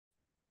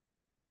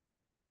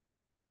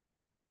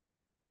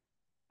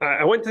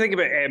I want to think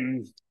about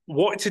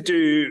what to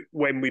do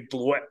when we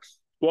blow it,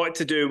 what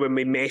to do when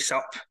we mess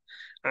up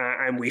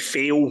and we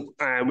fail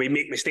and we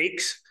make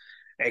mistakes.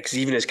 Because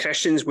even as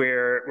Christians,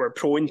 we're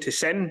prone to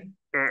sin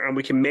and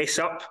we can mess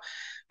up.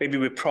 Maybe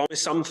we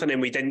promised something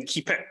and we didn't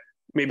keep it.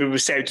 Maybe we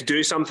set out to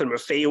do something, we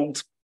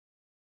failed.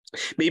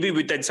 Maybe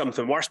we did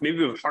something worse.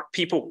 Maybe we've hurt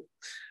people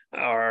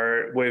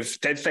or we've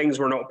did things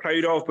we're not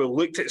proud of. We've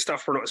looked at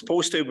stuff we're not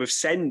supposed to. We've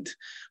sinned.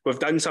 We've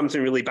done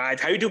something really bad.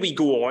 How do we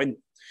go on?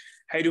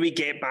 How do we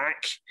get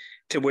back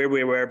to where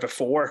we were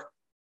before?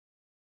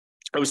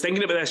 I was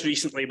thinking about this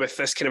recently with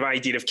this kind of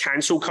idea of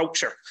cancel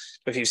culture.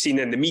 If you've seen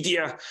in the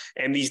media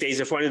these days,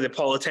 if one of the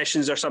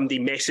politicians or somebody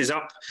messes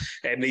up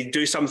and they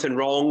do something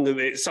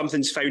wrong,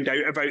 something's found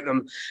out about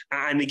them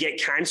and they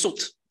get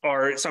cancelled.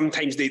 Or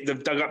sometimes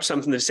they've dug up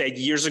something they've said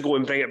years ago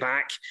and bring it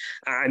back,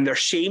 and they're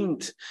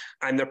shamed,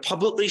 and they're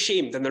publicly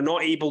shamed, and they're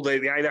not able to,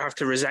 they either have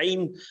to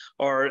resign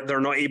or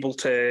they're not able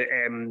to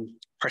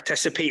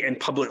participate in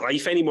public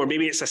life anymore.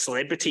 Maybe it's a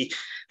celebrity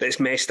that's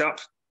messed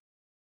up.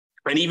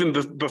 And even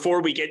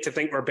before we get to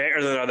think we're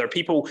better than other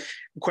people,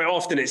 quite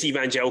often it's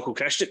evangelical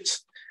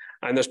Christians.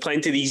 And there's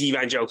plenty of these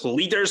evangelical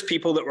leaders,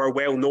 people that were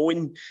well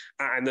known,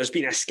 and there's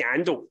been a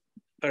scandal.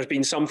 There's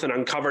been something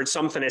uncovered,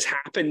 something has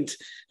happened.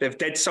 They've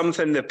did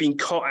something, they've been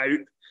caught out,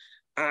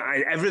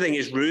 and everything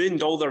is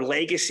ruined. All their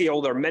legacy,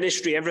 all their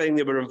ministry, everything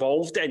they were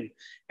involved in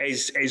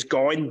is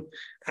gone.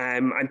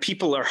 And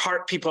people are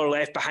hurt, people are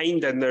left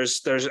behind, and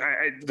it's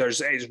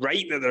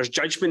right that there's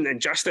judgment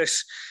and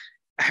justice.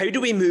 How do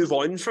we move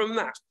on from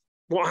that?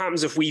 What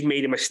happens if we've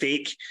made a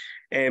mistake?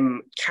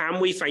 Can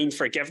we find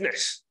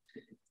forgiveness?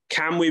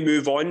 Can we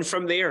move on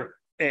from there?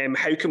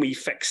 How can we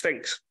fix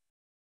things?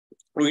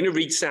 We're going to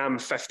read Psalm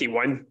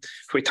 51.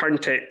 If we turn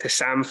to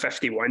Psalm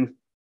 51,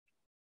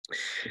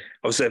 it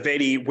was a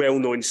very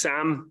well-known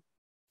psalm.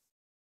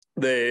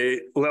 The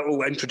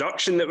little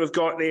introduction that we've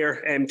got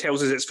there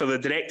tells us it's for the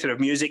director of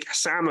music, a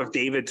psalm of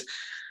David,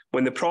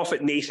 when the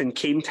prophet Nathan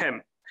came to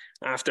him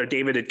after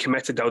David had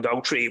committed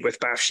adultery with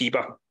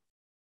Bathsheba.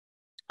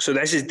 So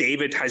this is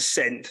David has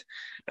sinned,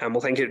 and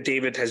we'll think that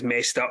David has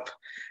messed up.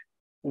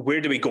 Where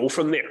do we go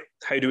from there?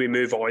 How do we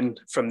move on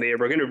from there?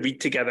 We're going to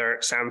read together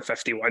Psalm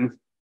 51.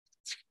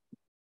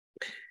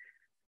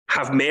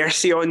 Have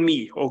mercy on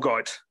me, O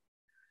God,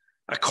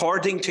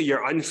 according to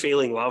your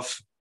unfailing love,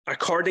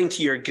 according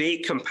to your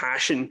great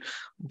compassion,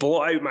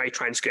 blot out my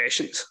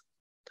transgressions.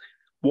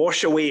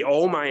 Wash away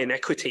all my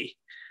iniquity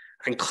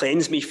and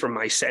cleanse me from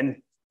my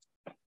sin.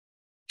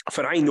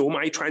 For I know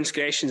my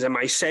transgressions, and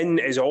my sin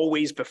is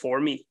always before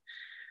me.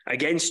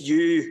 Against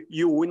you,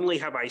 you only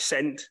have I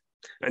sinned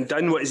and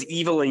done what is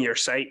evil in your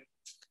sight,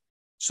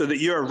 so that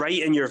you are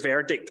right in your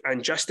verdict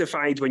and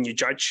justified when you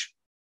judge.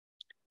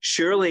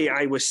 Surely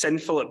I was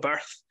sinful at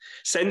birth,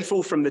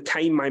 sinful from the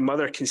time my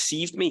mother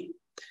conceived me.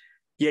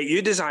 Yet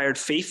you desired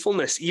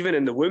faithfulness even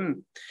in the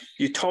womb.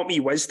 You taught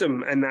me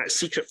wisdom in that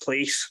secret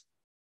place.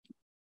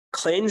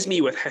 Cleanse me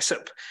with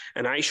hyssop,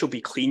 and I shall be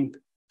clean.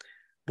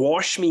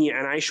 Wash me,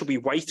 and I shall be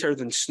whiter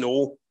than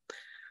snow.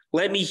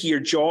 Let me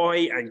hear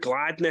joy and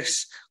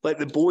gladness. Let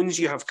the bones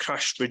you have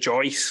crushed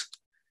rejoice.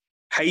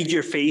 Hide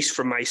your face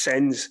from my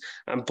sins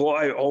and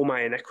blot out all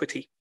my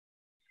iniquity.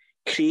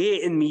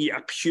 Create in me a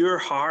pure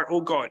heart,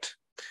 O God,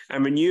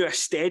 and renew a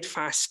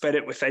steadfast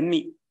spirit within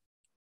me.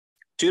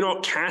 Do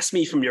not cast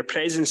me from your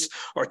presence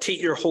or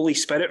take your Holy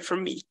Spirit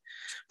from me.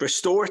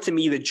 Restore to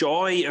me the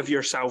joy of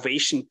your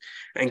salvation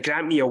and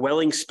grant me a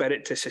willing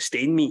spirit to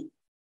sustain me.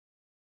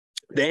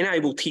 Then I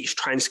will teach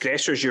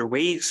transgressors your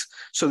ways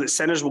so that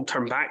sinners will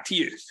turn back to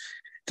you.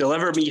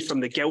 Deliver me from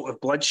the guilt of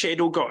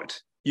bloodshed, O God,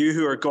 you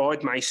who are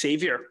God, my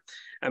Saviour,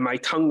 and my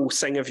tongue will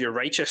sing of your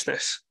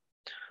righteousness.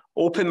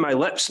 Open my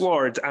lips,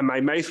 Lord, and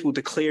my mouth will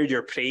declare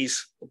your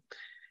praise.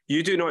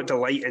 You do not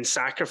delight in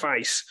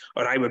sacrifice,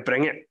 or I would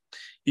bring it.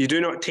 You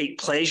do not take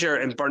pleasure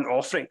in burnt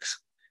offerings.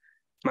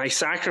 My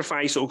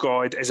sacrifice, O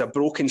God, is a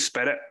broken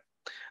spirit.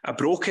 A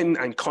broken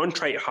and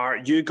contrite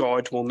heart you,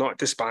 God, will not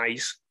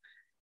despise.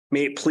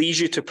 May it please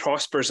you to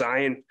prosper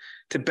Zion,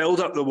 to build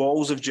up the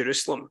walls of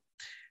Jerusalem.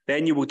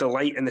 Then you will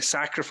delight in the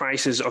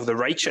sacrifices of the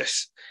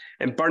righteous,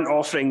 and burnt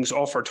offerings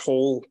offered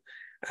whole,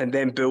 and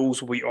then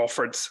bulls will be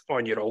offered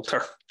on your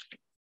altar.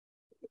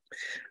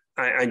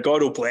 And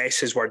God will bless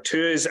his word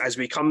to us as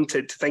we come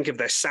to think of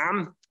this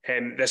psalm,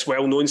 this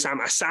well-known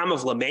psalm, a psalm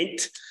of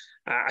lament,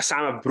 a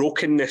psalm of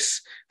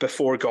brokenness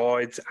before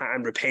God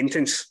and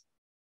repentance.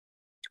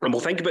 And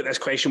we'll think about this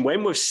question: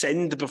 when we've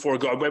sinned before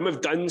God, when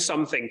we've done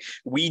something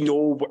we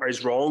know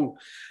is wrong,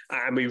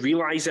 and we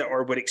realise it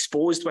or we're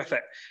exposed with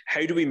it,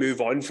 how do we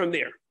move on from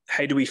there?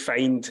 How do we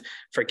find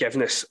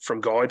forgiveness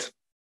from God?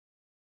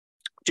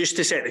 Just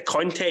to set the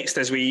context,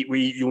 as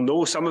you'll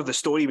know some of the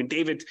story, when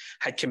David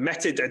had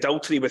committed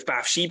adultery with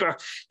Bathsheba,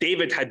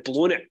 David had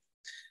blown it.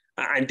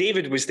 And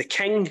David was the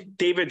king.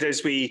 David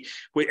is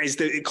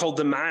called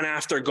the man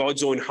after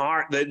God's own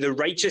heart, the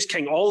righteous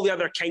king. All the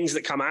other kings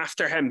that come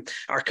after him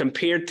are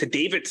compared to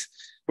David.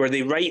 Were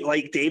they right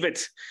like David?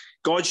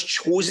 God's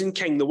chosen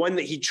king, the one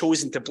that he'd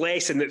chosen to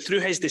bless, and that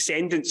through his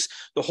descendants,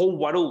 the whole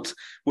world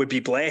would be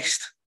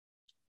blessed.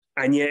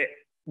 And yet,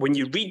 when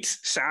you read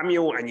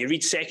Samuel and you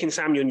read 2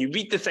 Samuel and you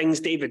read the things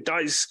David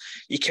does,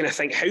 you kind of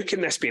think, how can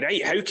this be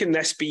right? How can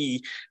this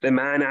be the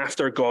man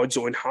after God's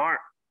own heart?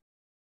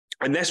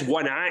 And this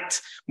one act,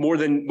 more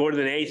than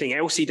anything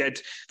else he did,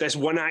 this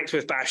one act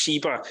with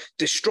Bathsheba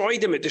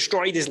destroyed him. It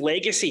destroyed his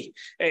legacy.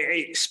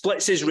 It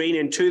splits his reign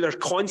in two. There are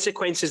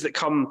consequences that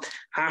come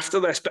after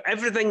this. But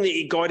everything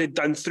that God had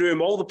done through him,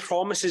 all the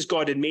promises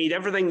God had made,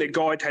 everything that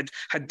God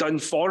had done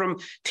for him,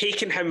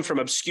 taking him from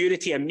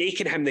obscurity and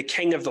making him the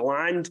king of the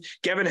land,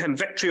 giving him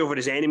victory over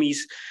his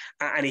enemies,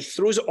 and he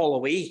throws it all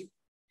away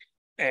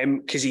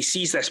because he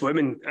sees this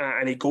woman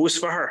and he goes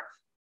for her.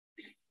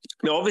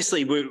 Now,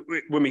 obviously,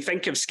 when we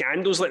think of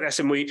scandals like this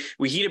and we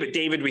hear about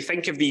David, we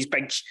think of these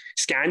big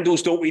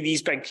scandals, don't we?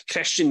 These big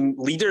Christian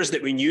leaders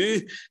that we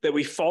knew, that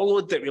we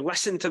followed, that we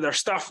listened to their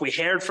stuff, we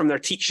heard from their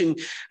teaching,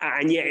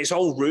 and yet it's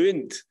all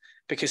ruined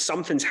because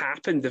something's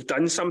happened. They've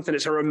done something.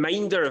 It's a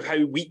reminder of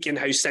how weak and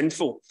how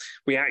sinful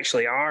we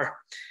actually are.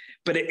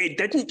 But it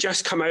didn't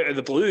just come out of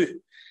the blue.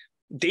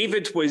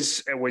 David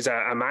was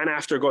a man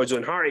after God's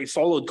own heart. He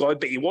followed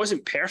God, but he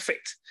wasn't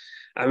perfect.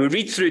 And we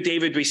read through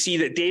David, we see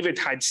that David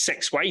had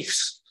 6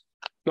 wives,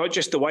 not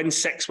just the one,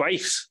 6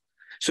 wives.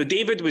 So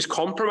David was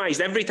compromised.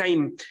 Every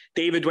time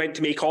David went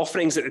to make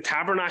offerings at the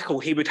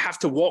tabernacle, he would have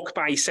to walk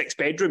by 6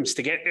 bedrooms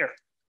to get there.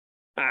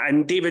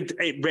 And David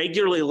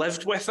regularly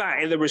lived with that.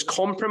 And there was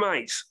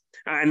compromise.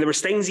 And there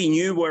was things he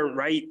knew weren't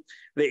right,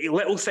 the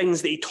little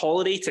things that he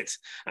tolerated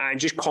and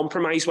just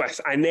compromised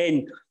with. And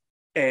then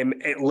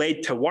it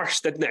led to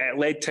worse, didn't it? It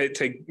led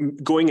to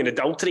going in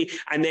adultery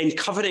and then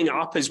covering it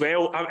up as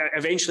well.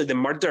 Eventually the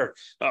murder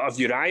of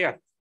Uriah,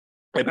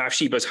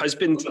 Bathsheba's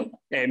husband,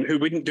 who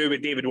wouldn't do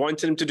what David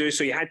wanted him to do,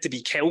 so he had to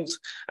be killed.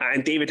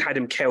 And David had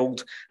him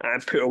killed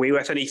and put away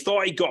with. And he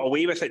thought he got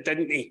away with it,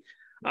 didn't he?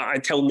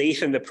 Until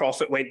Nathan the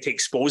prophet went to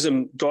expose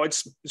him. God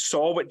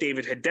saw what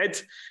David had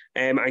did,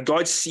 and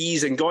God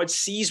sees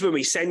when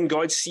we sin.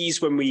 God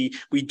sees when we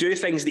do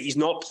things that he's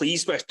not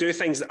pleased with, do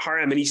things that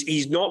hurt him, and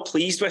he's not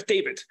pleased with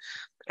David,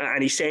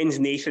 and he sends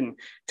Nathan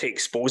to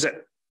expose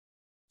it.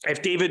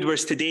 If David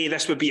was today,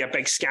 this would be a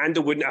big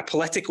scandal, wouldn't it? A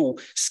political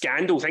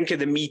scandal. Think of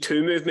the Me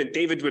Too movement.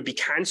 David would be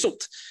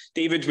cancelled.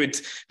 David would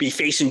be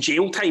facing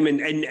jail time.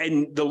 And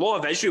in the law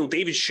of Israel,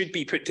 David should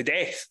be put to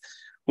death.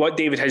 What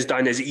David has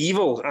done is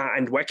evil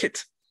and wicked.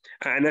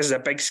 And this is a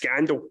big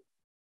scandal.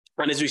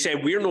 And as we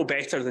said, we're no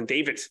better than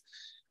David.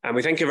 And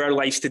we think of our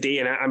lives today,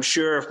 and I'm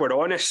sure if we're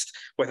honest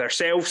with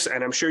ourselves,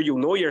 and I'm sure you'll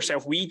know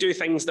yourself, we do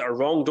things that are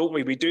wrong, don't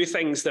we? We do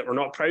things that we're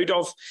not proud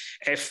of.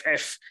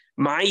 If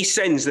my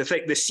sins,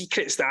 the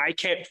secrets that I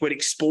kept were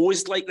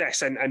exposed like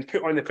this and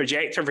put on the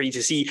projector for you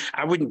to see,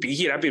 I wouldn't be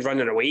here. I'd be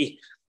running away.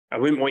 I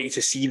wouldn't want you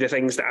to see the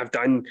things that I've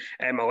done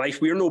in my life.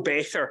 We're no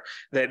better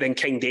than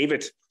King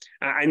David.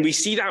 And we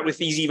see that with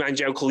these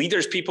evangelical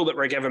leaders, people that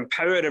were given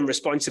power and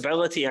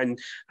responsibility and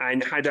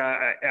had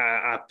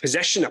a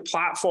position, a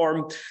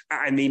platform,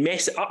 and they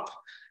mess it up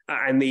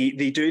and they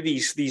do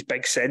these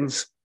big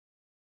sins.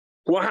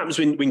 What happens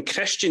when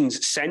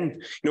Christians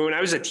sin? When I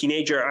was a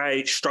teenager,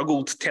 I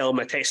struggled to tell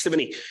my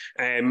testimony.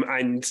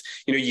 And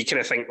you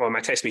kind of think, well,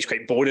 my testimony is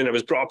quite boring. I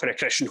was brought up in a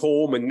Christian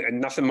home and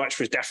nothing much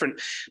was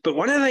different. But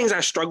one of the things I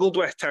struggled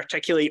with to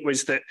articulate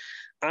was that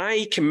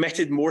I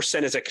committed more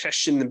sin as a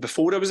Christian than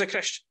before I was a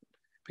Christian.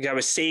 Because I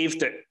was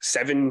saved at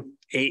 7,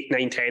 8,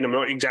 9, 10. I'm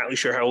not exactly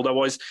sure how old I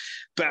was,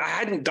 but I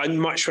hadn't done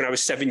much when I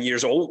was 7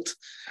 years old.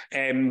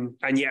 And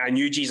yet I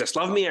knew Jesus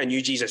loved me. I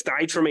knew Jesus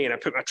died for me, and I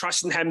put my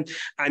trust in him.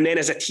 And then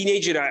as a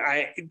teenager,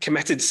 I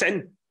committed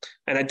sin,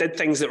 and I did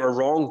things that were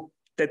wrong,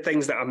 did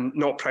things that I'm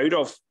not proud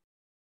of.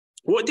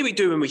 What do we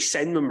do when we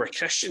sin when we're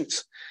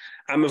Christians?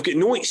 And we've got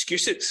no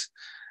excuses.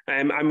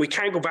 And we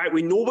can't go back.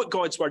 We know what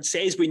God's word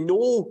says. We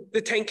know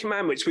the 10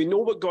 Commandments. We know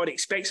what God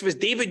expects of us.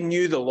 David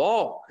knew the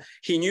law.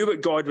 He knew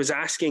what God was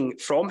asking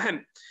from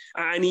him.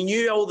 And he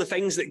knew all the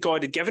things that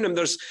God had given him.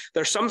 There's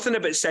something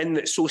about sin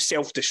that's so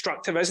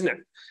self-destructive, isn't it?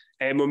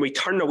 And when we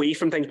turn away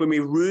from things, when we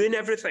ruin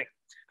everything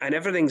and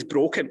everything's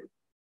broken.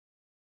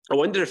 I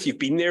wonder if you've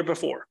been there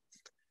before.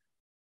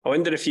 I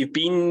wonder if you've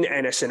been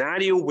in a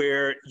scenario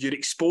where you're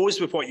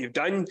exposed with what you've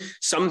done,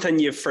 something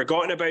you've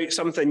forgotten about,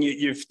 something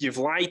you've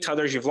lied to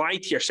others, you've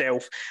lied to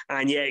yourself,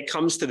 and yet it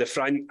comes to the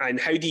front, and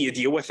how do you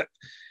deal with it?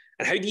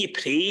 And how do you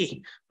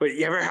pray? But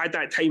you ever had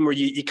that time where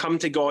you come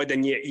to God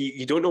and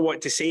you don't know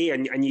what to say,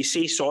 and you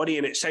say sorry,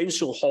 and it sounds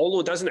so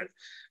hollow, doesn't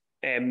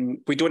it?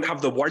 We don't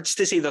have the words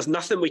to say. There's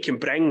nothing we can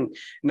bring,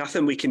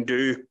 nothing we can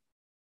do.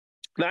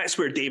 That's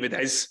where David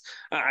is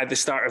at the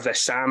start of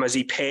this psalm as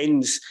he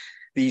pens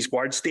these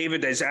words.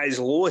 David is at his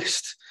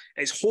lowest.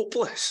 It's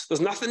hopeless. There's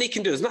nothing he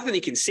can do. There's nothing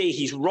he can say.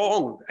 He's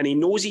wrong, and he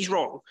knows he's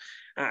wrong,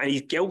 and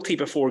he's guilty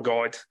before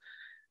God.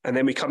 And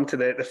then we come to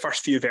the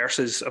first few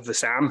verses of the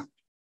psalm.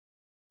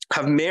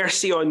 Have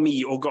mercy on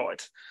me, O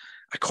God,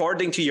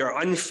 according to your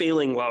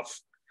unfailing love,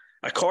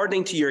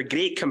 according to your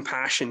great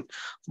compassion.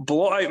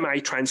 Blot out my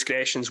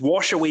transgressions,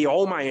 wash away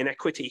all my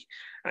iniquity,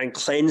 and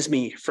cleanse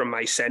me from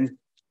my sin.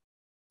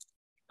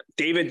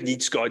 David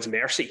needs God's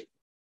mercy.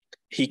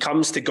 He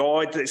comes to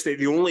God. It's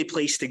the only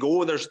place to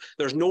go. There's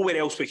nowhere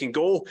else we can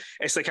go.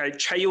 It's like a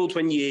child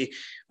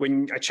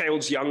when a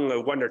child's young,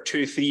 1 or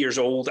 2, 3 years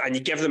old, and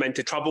you give them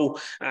into trouble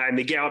and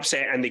they get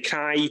upset and they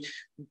cry.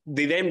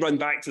 They then run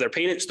back to their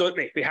parents, don't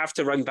they? They have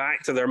to run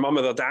back to their mum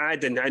or their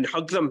dad and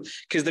hug them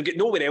because they've got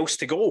nowhere else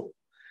to go.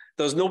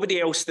 There's nobody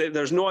else.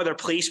 There's no other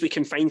place we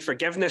can find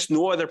forgiveness,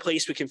 no other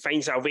place we can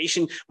find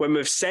salvation. When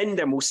we've sinned,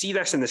 and we'll see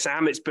this in the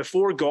Psalm, it's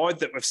before God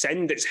that we've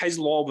sinned. It's his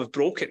law we've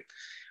broken.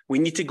 We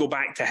need to go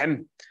back to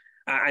him.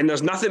 And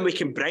there's nothing we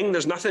can bring.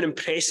 There's nothing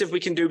impressive we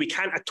can do. We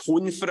can't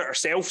atone for it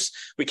ourselves.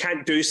 We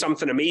can't do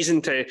something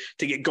amazing to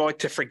get God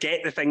to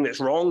forget the thing that's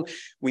wrong.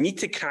 We need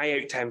to cry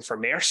out to him for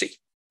mercy.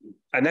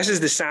 And this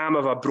is the Psalm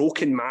of a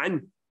broken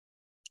man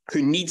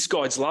who needs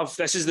God's love.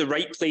 This is the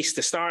right place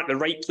to start, the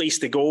right place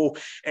to go.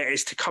 It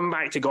is to come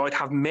back to God.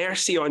 Have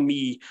mercy on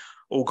me,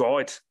 O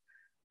God.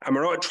 And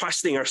we're not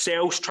trusting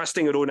ourselves,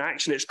 trusting our own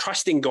action. It's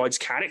trusting God's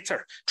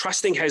character,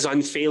 trusting his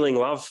unfailing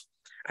love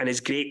and his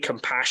great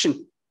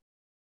compassion.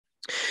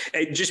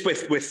 Just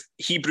with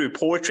Hebrew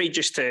poetry,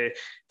 just to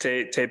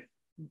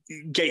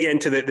get you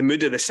into the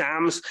mood of the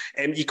Psalms,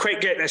 you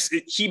quite get this.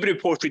 Hebrew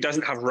poetry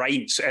doesn't have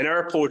rhymes. In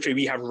our poetry,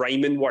 we have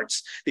rhyming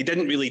words. They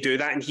didn't really do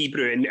that in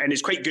Hebrew, and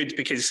it's quite good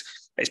because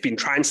it's been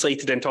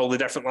translated into all the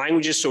different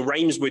languages, so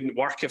rhymes wouldn't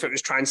work if it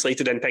was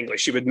translated into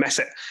English. You would miss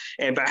it.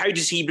 But how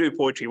does Hebrew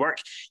poetry work?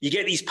 You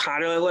get these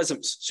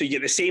parallelisms. So you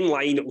get the same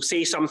line, it will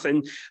say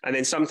something, and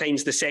then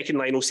sometimes the second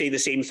line will say the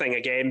same thing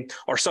again,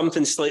 or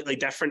something slightly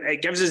different.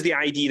 It gives us the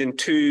idea in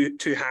two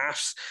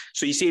halves.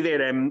 So you say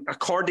there,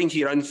 according to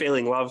your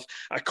unfailing love,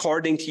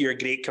 according to your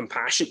great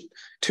compassion.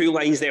 2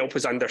 lines that help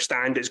us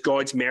understand it's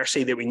God's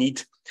mercy that we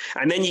need.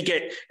 And then you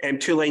get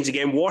 2 lines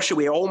again, wash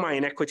away all my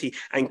iniquity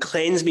and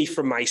cleanse me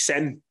from my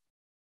sin.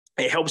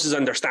 It helps us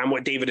understand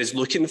what David is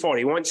looking for.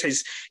 He wants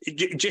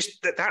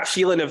just that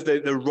feeling of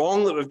the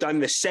wrong that we've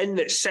done, the sin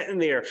that's sitting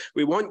there.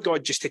 We want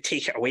God just to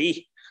take it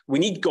away. We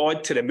need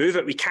God to remove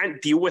it. We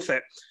can't deal with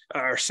it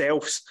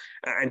ourselves.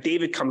 And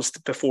David comes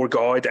before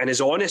God and is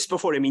honest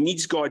before him. He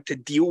needs God to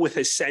deal with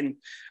his sin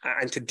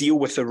and to deal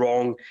with the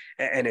wrong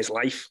in his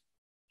life.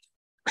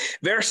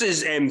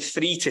 Verses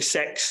 3 to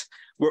 6,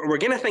 we're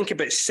going to think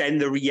about sin,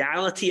 the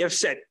reality of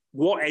sin.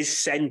 What is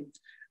sin?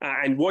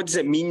 And what does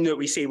it mean that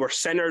we say we're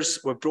sinners,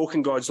 we've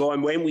broken God's law,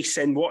 and when we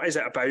sin, what is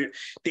it about?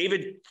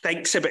 David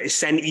thinks about his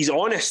sin. He's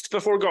honest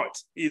before God.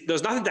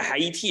 There's nothing to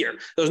hide here.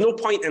 There's no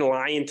point in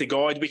lying to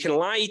God. We can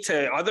lie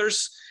to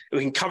others. We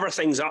can cover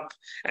things up.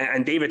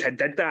 And David had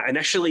did that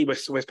initially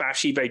with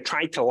Bathsheba. He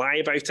tried to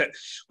lie about it.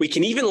 We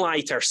can even lie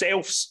to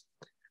ourselves.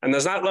 And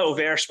there's that little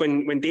verse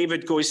when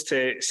David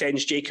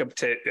sends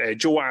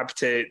Joab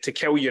to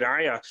kill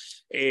Uriah.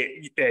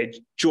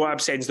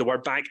 Joab sends the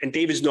word back, and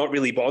David's not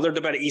really bothered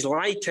about it. He's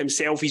lied to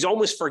himself. He's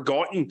almost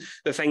forgotten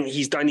the thing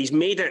he's done. He's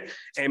made it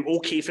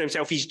okay for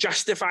himself. He's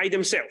justified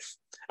himself.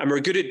 And we're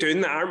good at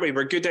doing that, aren't we?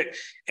 We're good at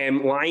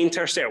lying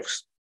to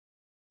ourselves.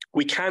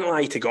 We can't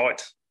lie to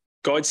God.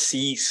 God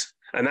sees.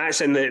 And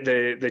that's in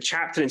the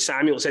chapter in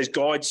Samuel. It says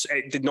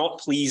it did not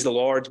please the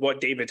Lord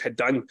what David had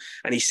done.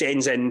 And he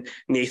sends in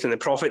Nathan the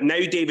prophet. Now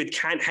David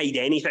can't hide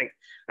anything.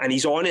 And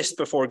he's honest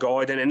before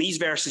God. And in these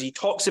verses, he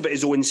talks about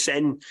his own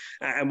sin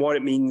and what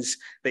it means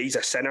that he's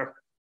a sinner.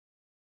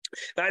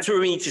 That's where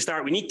we need to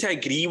start. We need to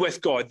agree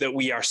with God that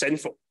we are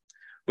sinful.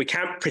 We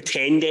can't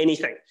pretend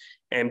anything.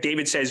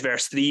 David says,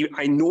 verse 3,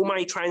 I know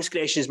my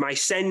transgressions, my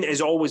sin is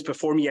always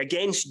before me.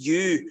 Against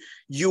you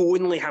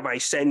only have I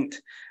sinned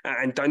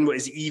and done what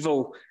is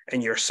evil in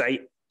your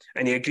sight.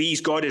 And he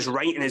agrees God is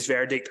right in his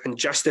verdict and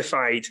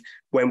justified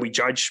when we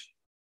judge.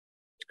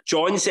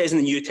 John says in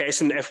the New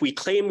Testament, if we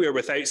claim we're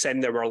without sin,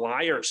 then we're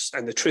liars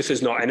and the truth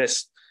is not in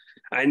us.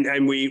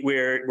 And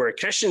we're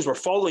Christians, we're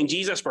following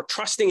Jesus, we're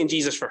trusting in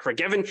Jesus for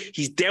forgiven.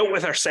 He's dealt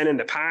with our sin in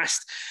the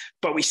past,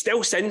 but we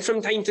still sin from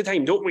time to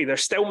time, don't we?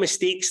 There's still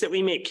mistakes that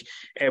we make.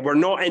 We're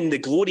not in the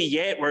glory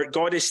yet, where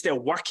God is still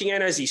working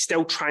in us. He's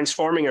still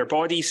transforming our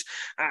bodies,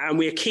 and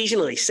we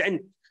occasionally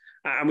sin.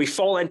 And we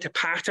fall into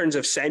patterns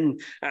of sin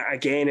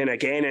again and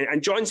again.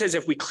 And John says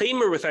if we claim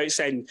we're without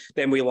sin,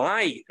 then we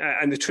lie,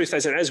 and the truth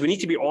isn't us. We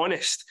need to be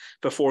honest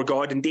before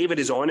God, and David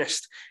is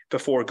honest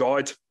before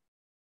God.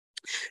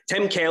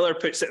 Tim Keller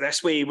puts it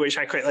this way, which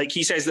I quite like.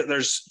 He says that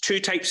there's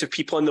 2 types of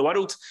people in the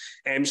world.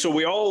 So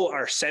we all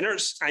are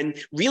sinners. And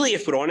really,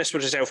 if we're honest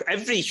with ourselves,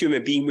 every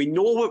human being, we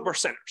know that we're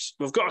sinners.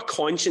 We've got a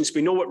conscience.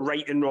 We know what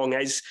right and wrong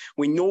is.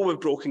 We know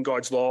we've broken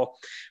God's law.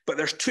 But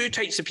there's 2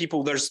 types of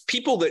people. There's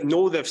people that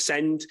know they've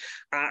sinned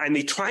and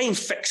they try and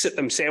fix it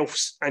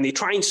themselves and they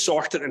try and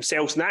sort it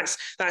themselves. And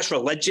that's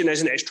religion,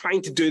 isn't it? It's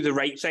trying to do the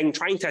right thing,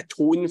 trying to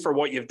atone for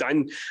what you've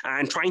done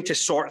and trying to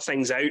sort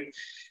things out.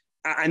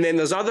 And then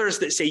there's others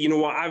that say, you know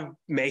what, I've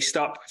messed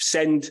up, I've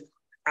sinned,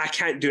 I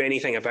can't do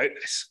anything about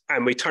this.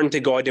 And we turn to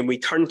God in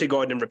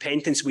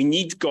repentance. We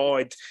need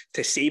God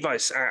to save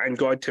us and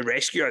God to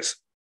rescue us.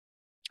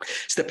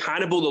 It's the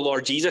parable the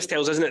Lord Jesus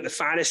tells, isn't it? The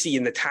Pharisee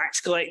and the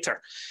tax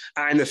collector.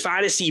 And the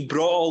Pharisee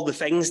brought all the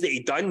things that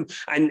he'd done.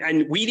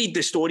 And we read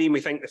the story and we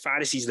think the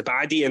Pharisee's the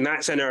baddie, and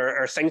that's in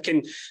our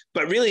thinking.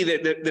 But really,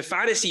 the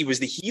Pharisee was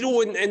the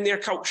hero in their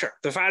culture.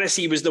 The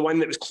Pharisee was the one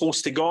that was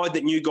close to God,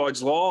 that knew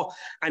God's law.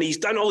 And he's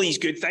done all these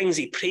good things.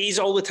 He prays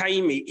all the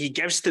time. He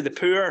gives to the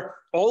poor.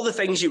 All the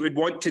things you would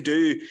want to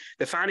do,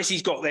 the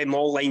Pharisee's got them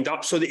all lined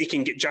up so that he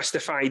can get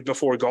justified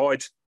before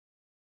God.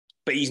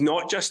 But he's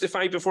not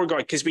justified before God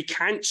because we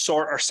can't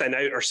sort our sin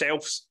out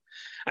ourselves.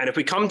 And if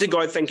we come to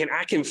God thinking,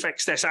 I can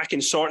fix this, I can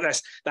sort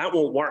this, that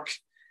won't work.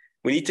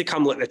 We need to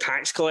come like the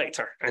tax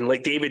collector and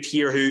like David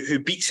here who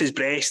beats his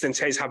breast and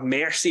says, have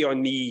mercy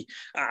on me,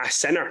 a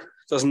sinner.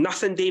 There's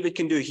nothing David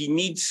can do. He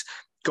needs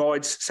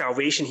God's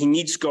salvation. He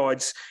needs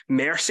God's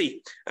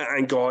mercy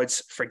and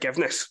God's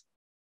forgiveness.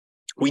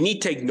 We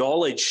need to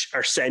acknowledge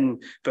our sin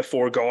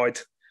before God.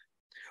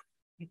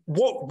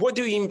 What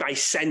do we mean by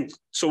sin?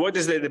 So what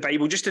does the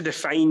Bible, just to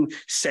define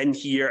sin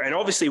here, and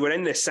obviously we're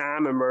in the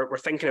Psalm and we're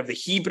thinking of the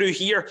Hebrew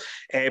here,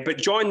 but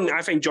John,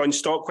 I find John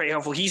Stott quite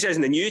helpful. He says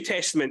in the New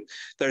Testament,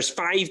 there's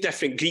 5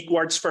 different Greek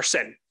words for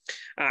sin.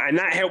 And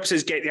that helps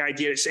us get the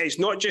idea. It's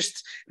not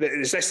just that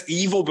there's this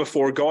evil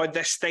before God,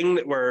 this thing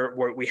that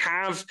we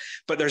have,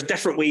 but there's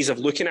different ways of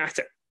looking at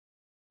it.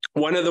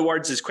 One of the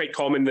words is quite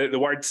common, the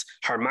word's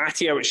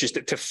harmatia, which is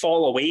to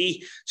fall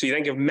away. So you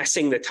think of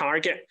missing the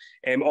target.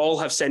 All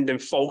have sinned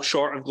and fall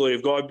short of glory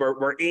of God.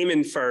 We're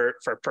aiming for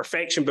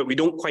perfection, but we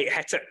don't quite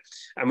hit it.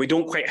 And we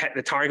don't quite hit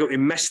the target. We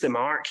miss the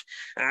mark.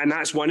 And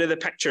that's one of the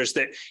pictures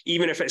that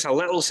even if it's a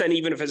little sin,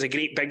 even if it's a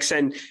great big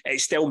sin, it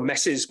still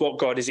misses what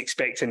God is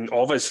expecting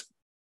of us.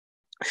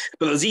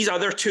 But there's these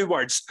other 2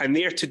 words, and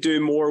they're to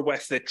do more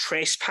with the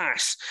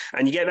trespass.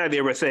 And you get that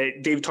there with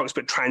David talks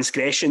about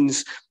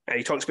transgressions, and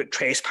he talks about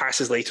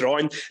trespasses later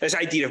on. This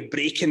idea of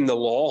breaking the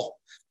law,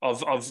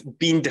 of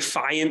being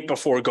defiant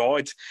before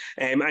God.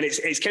 And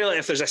it's kind of like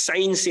if there's a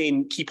sign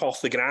saying, keep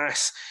off the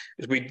grass,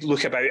 we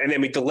look about and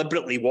then we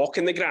deliberately walk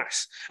in the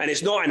grass. And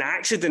it's not an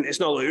accident. It's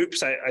not like,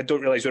 oops, I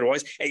don't realize what it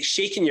was. It's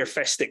shaking your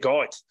fist at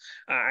God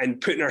and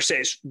putting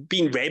ourselves,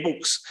 being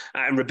rebels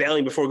and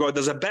rebelling before God.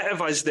 There's a bit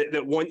of us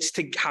that wants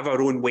to have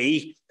our own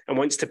way and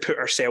wants to put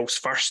ourselves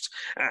first.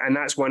 And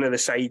that's one of the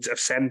sides of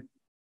sin.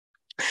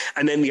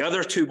 And then the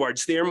other 2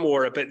 words, they're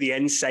more about the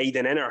inside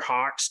and inner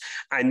hearts,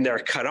 and they're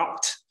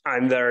corrupt,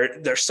 and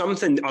there's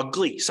something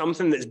ugly,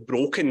 something that's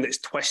broken, that's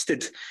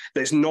twisted,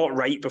 that's not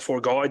right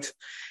before God.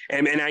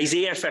 In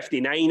Isaiah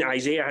 59,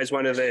 Isaiah has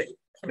one of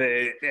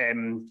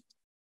the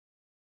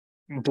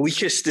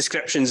bleakest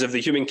descriptions of the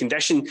human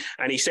condition,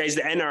 and he says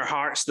that in our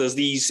hearts there's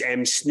these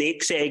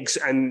snake's eggs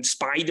and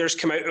spiders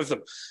come out of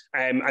them,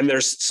 and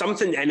there's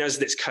something in us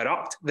that's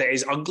corrupt, that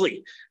is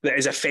ugly, that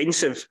is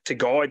offensive to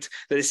God,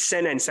 that is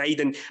sin inside.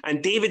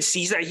 And David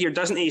sees that here,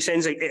 doesn't he?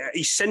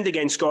 He sinned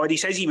against God. He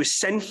says he was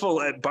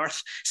sinful at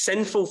birth,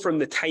 sinful from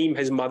the time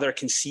his mother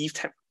conceived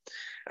him.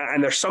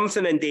 And there's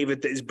something in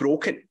David that is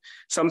broken,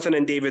 something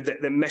in David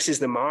that misses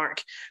the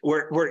mark.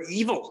 We're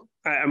evil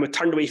and we're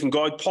turned away from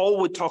God. Paul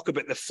would talk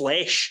about the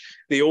flesh,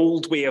 the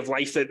old way of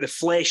life, the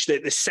flesh,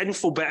 the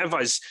sinful bit of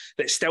us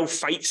that still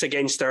fights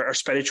against our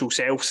spiritual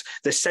selves,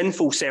 the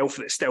sinful self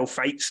that still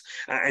fights.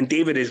 And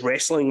David is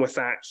wrestling with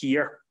that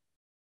here.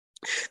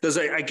 There's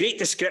a great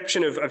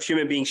description of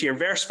human beings here in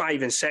verse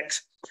 5 and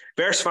 6.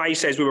 Verse 5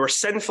 says, we were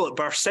sinful at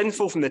birth,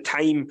 sinful from the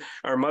time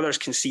our mothers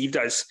conceived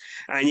us.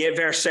 And yet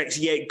verse 6,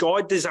 yet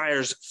God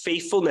desires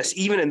faithfulness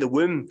even in the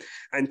womb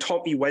and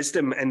taught me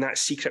wisdom in that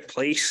secret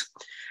place.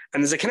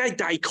 And there's a kind of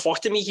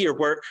dichotomy here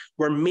where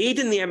we're made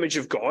in the image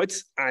of God,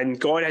 and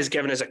God has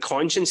given us a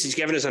conscience. He's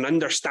given us an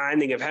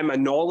understanding of him, a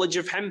knowledge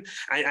of him,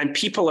 and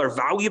people are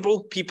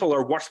valuable. People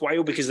are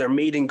worthwhile because they're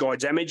made in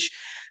God's image.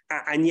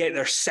 And yet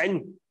there's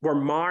sin. We're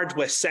marred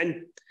with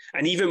sin.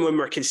 And even when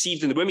we're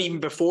conceived in the womb, even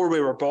before we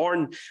were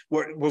born,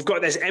 we've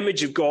got this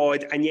image of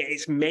God, and yet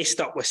it's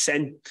messed up with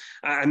sin.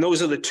 And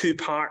those are the 2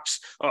 parts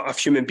of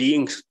human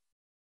beings.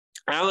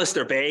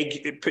 Alistair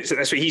Begg puts it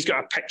this way. He's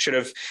got a picture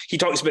of, he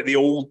talks about the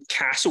old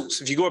castles.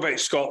 If you go about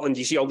Scotland,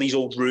 you see all these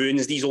old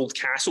ruins, these old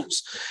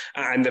castles,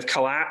 and they've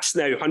collapsed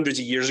now hundreds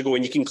of years ago,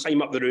 and you can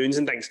climb up the ruins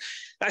and things.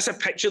 That's a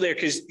picture there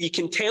because you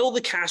can tell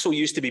the castle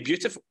used to be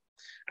beautiful.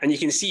 And you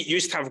can see it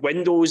used to have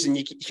windows, and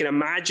you can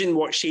imagine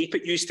what shape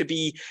it used to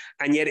be,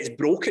 and yet it's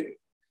broken.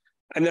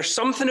 And there's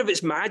something of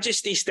its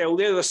majesty still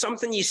there. There's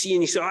something you see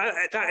and you say, oh,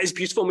 that is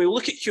beautiful. And we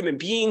look at human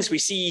beings, we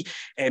see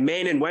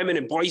men and women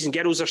and boys and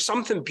girls. There's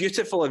something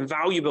beautiful and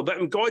valuable.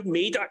 But God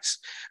made us,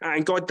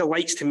 and God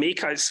delights to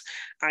make us,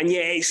 and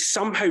yet it's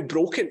somehow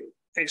broken.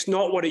 It's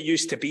not what it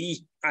used to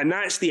be. And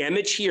that's the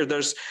image here.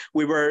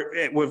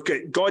 We've got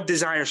God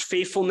desires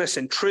faithfulness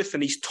and truth,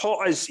 and he's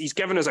taught us, he's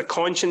given us a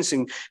conscience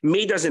and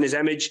made us in his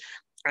image,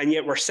 and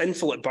yet we're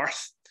sinful at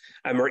birth,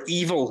 and we're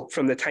evil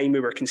from the time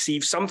we were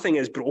conceived. Something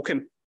is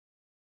broken.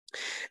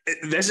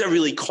 This is a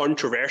really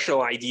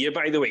controversial idea,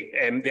 by the way.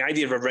 The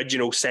idea of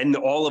original sin,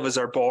 that all of us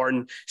are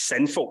born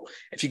sinful.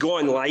 If you go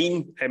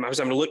online, I was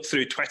having a look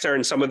through Twitter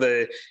and some of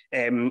the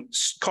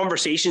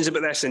conversations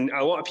about this, and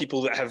a lot of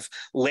people that have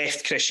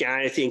left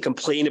Christianity and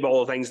complain about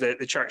all the things that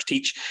the church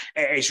teach,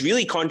 it's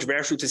really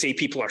controversial to say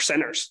people are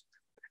sinners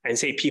and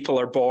say people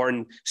are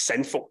born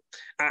sinful.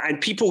 And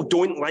people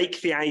don't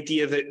like the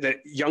idea that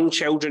young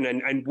children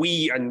and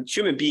we and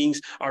human beings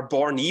are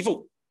born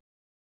evil.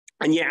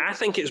 And yet I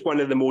think it's one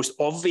of the most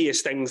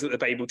obvious things that the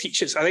Bible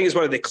teaches. I think it's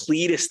one of the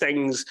clearest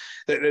things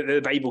that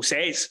the Bible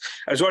says.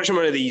 I was watching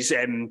one of these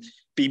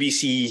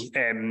BBC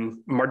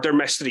murder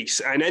mysteries,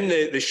 and in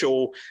the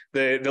show,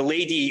 the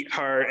lady,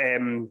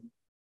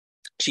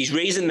 she's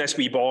raising this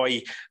wee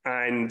boy,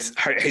 and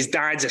his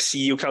dad's a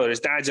serial killer. His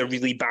dad's a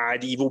really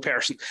bad, evil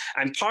person.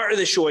 And part of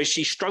the show is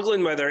she's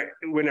struggling with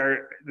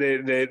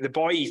the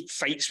boy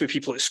fights with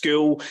people at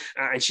school,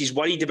 and she's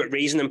worried about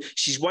raising him.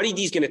 She's worried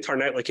he's going to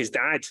turn out like his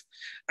dad.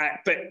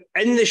 But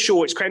in the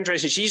show, it's quite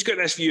interesting. She's got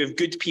this view of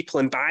good people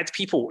and bad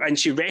people, and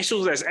she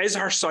wrestles with this. Is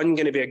her son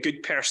going to be a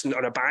good person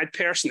or a bad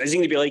person? Is he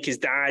going to be like his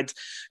dad,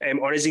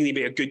 or is he going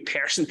to be a good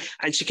person?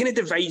 And she kind of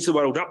divides the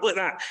world up like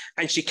that,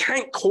 and she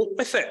can't cope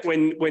with it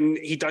when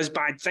he does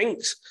bad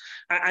things.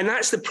 And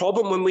that's the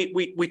problem when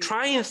we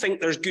try and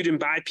think there's good and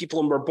bad people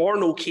and we're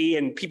born okay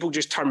and people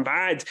just turn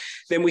bad,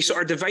 then we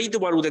sort of divide the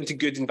world into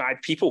good and bad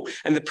people.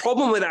 And the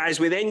problem with that is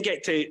we then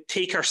get to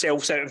take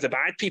ourselves out of the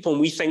bad people,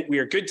 and we think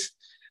we're good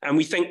and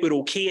we think we're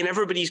okay, and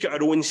everybody's got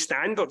our own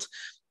standard.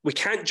 We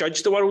can't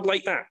judge the world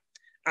like that.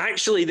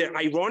 Actually,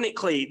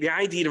 ironically, the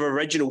idea of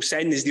original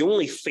sin is the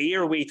only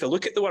fair way to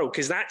look at the world,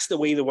 because that's the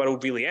way the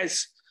world really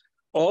is.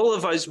 All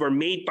of us were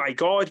made by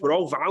God. We're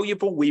all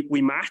valuable.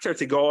 We matter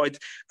to God,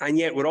 and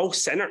yet we're all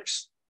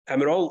sinners and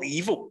we're all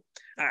evil.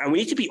 And we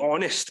need to be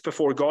honest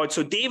before God.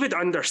 So David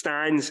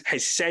understands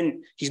his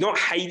sin. He's not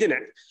hiding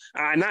it.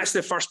 And that's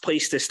the first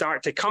place to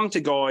start, to come to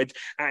God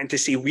and to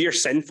say we're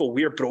sinful,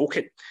 we're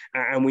broken,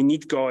 and we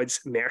need God's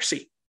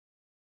mercy.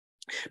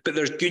 But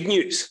there's good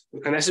news.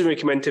 And this is when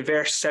we come into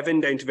verse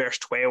 7 down to verse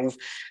 12.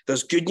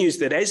 There's good news.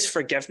 There is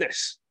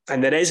forgiveness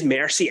and there is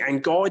mercy,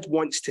 and God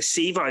wants to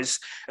save us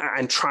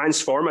and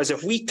transform us.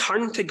 If we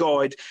turn to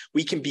God,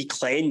 we can be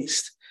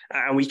cleansed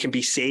and we can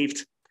be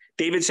saved.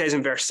 David says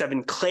in verse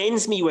 7,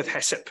 "Cleanse me with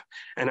hyssop,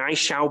 and I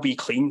shall be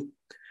clean.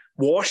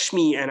 Wash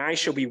me, and I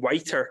shall be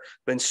whiter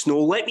than snow.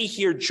 Let me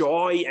hear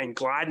joy and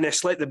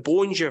gladness. Let the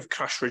bones you have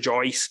crushed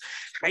rejoice.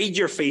 Hide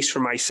your face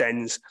from my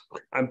sins,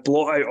 and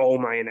blot out all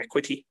my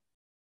iniquity."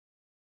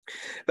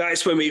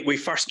 That's when we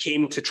first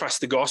came to trust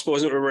the gospel,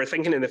 wasn't it? We were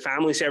thinking in the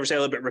family service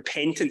earlier about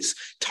repentance,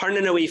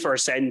 turning away from our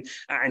sin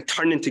and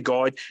turning to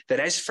God. There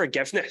is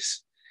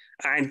forgiveness.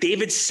 And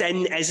David's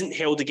sin isn't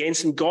held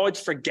against him. God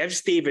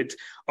forgives David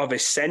of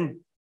his sin.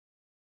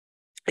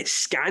 It's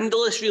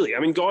scandalous, really. I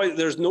mean, God,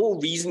 there's no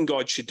reason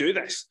God should do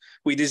this.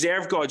 We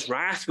deserve God's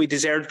wrath. We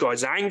deserve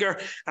God's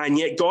anger. And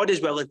yet God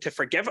is willing to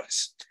forgive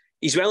us.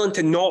 He's willing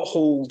to not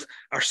hold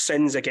our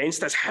sins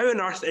against us. How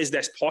on earth is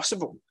this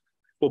possible?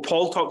 Well,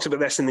 Paul talks about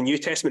this in the New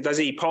Testament, does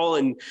he? Paul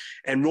in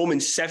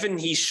Romans 7,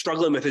 he's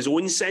struggling with his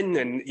own sin,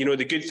 and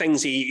the good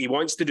things he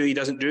wants to do, he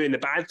doesn't do, and the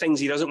bad things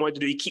he doesn't want to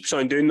do, he keeps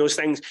on doing those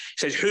things. He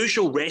says, "Who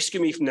shall rescue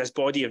me from this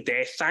body of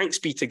death? Thanks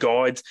be to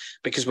God,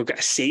 because we've got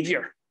a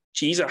Saviour,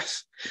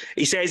 Jesus."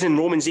 He says in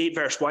Romans 8,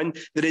 verse 1,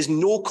 "There is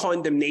no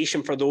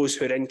condemnation for those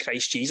who are in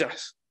Christ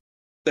Jesus."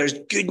 There's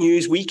good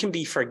news. We can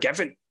be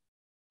forgiven.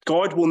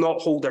 God will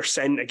not hold our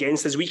sin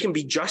against us. We can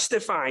be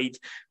justified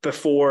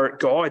before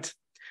God.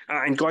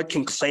 And God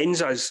can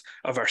cleanse us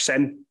of our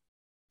sin.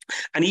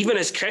 And even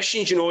as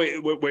Christians,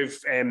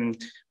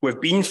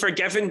 we've been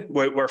forgiven,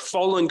 we're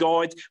following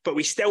God, but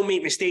we still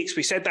make mistakes.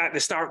 We said that at the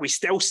start, we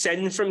still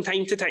sin from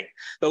time to time.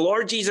 The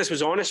Lord Jesus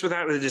was honest with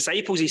that with the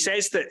disciples. He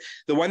says that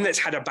the one that's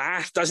had a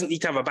bath doesn't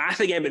need to have a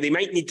bath again, but they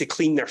might need to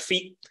clean their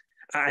feet,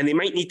 and they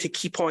might need to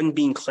keep on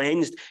being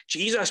cleansed.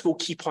 Jesus will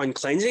keep on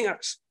cleansing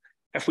us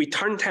if we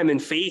turn to him in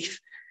faith.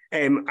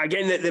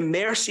 Again, the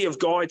mercy of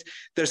God,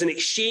 there's an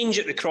exchange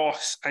at the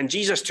cross, and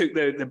Jesus took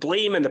the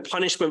blame and the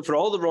punishment for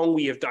all the wrong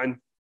we have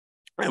done,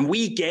 and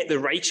we get the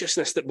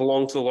righteousness that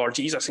belongs to the Lord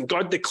Jesus, and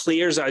God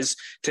declares us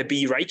to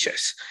be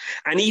righteous.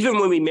 And even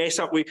when we mess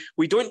up,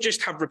 we don't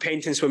just have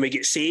repentance when we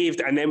get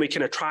saved and then we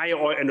kind of try it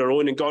out on our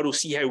own and God will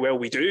see how well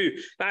we do.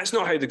 That's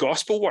not how the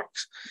gospel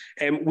works.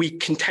 We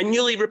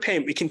continually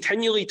repent, we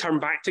continually turn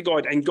back to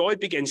God, and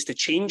God begins to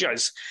change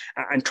us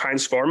and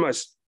transform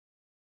us.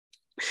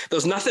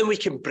 There's nothing we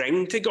can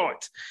bring to God.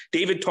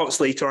 David talks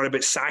later on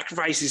about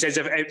sacrifice. He says,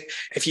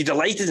 if you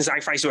delighted in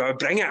sacrifice, I would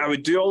bring it. I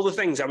would do all the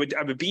things. I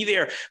would be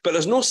there. But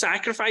there's no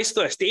sacrifice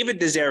to this. David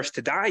deserves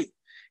to die.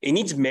 He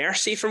needs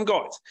mercy from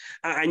God.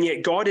 And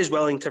yet God is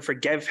willing to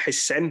forgive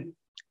his sin.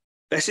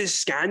 This is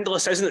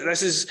scandalous, isn't it?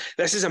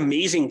 This is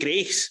amazing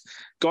grace.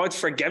 God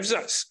forgives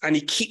us and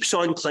he keeps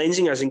on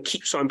cleansing us and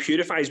keeps on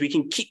purifying us. We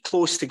can keep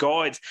close to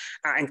God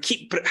and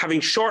keep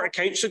having short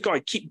accounts with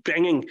God, keep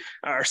bringing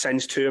our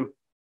sins to him.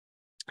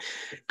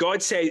 John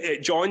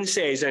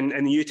says in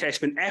the New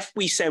Testament, if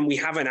we sin, we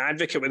have an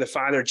advocate with the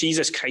Father,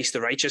 Jesus Christ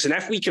the righteous. And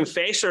if we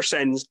confess our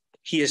sins,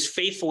 he is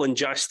faithful and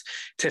just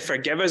to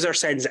forgive us our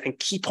sins and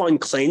keep on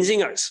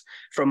cleansing us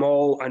from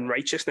all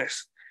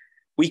unrighteousness.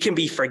 We can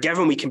be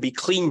forgiven, we can be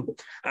clean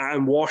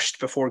and washed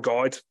before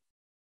God.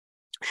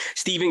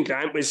 Stephen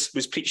Grant was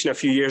preaching a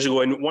few years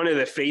ago, and one of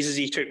the phrases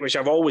he took, which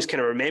I've always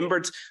kind of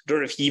remembered, I don't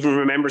know if he even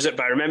remembers it,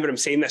 but I remember him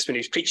saying this when he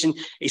was preaching.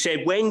 He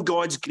said, when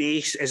God's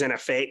grace is in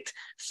effect,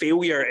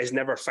 failure is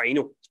never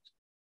final.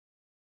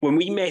 When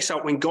we mess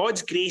up, when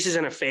God's grace is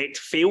in effect,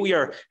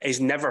 failure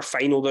is never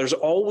final. There's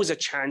always a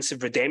chance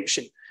of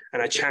redemption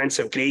and a chance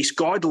of grace.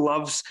 God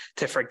loves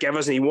to forgive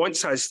us, and he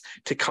wants us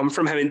to come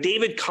from him. And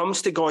David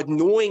comes to God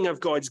knowing of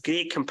God's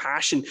great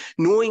compassion,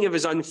 knowing of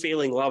his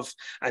unfailing love,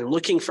 and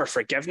looking for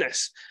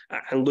forgiveness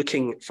and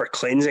looking for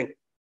cleansing.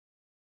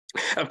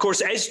 Of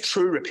course, it is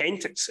true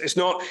repentance. It's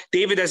not,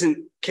 David isn't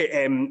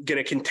going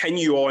to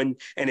continue on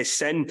in his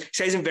sin. It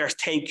says in verse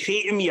 10,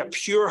 create in me a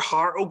pure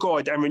heart, O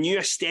God, and renew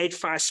a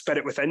steadfast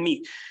spirit within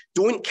me.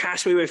 Don't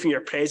cast me away from your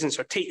presence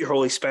or take your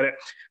Holy Spirit.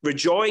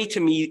 Restore to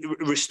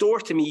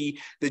me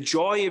the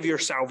joy of your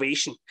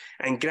salvation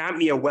and grant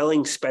me a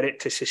willing spirit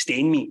to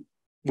sustain me.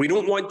 We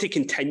don't want to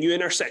continue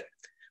in our sin.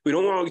 We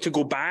don't want to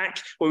go back.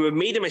 When we've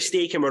made a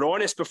mistake and we're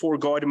honest before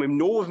God and we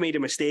know we've made a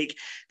mistake,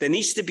 there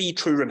needs to be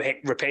true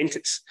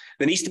repentance.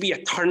 There needs to be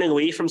a turning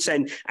away from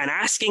sin and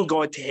asking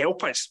God to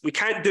help us. We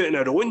can't do it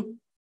on our own.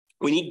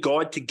 We need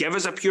God to give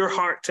us a pure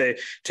heart,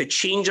 to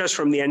change us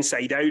from the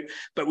inside out,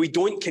 but we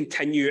don't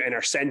continue in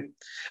our sin.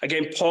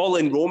 Again, Paul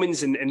in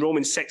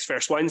Romans 6,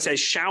 verse 1 says,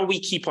 shall we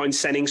keep on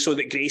sinning so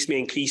that grace may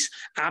increase?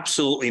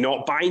 Absolutely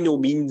not. By no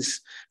means,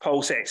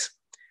 Paul says.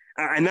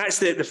 And that's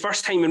the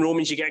first time in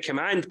Romans you get a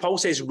command. Paul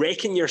says,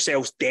 reckon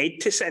yourselves dead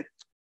to sin.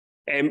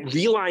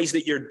 Realize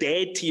that you're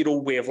dead to your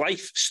old way of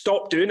life.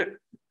 Stop doing it.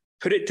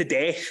 Put it to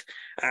death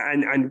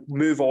and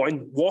move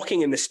on.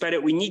 Walking in the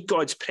Spirit. We need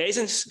God's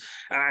presence.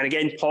 And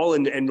again, Paul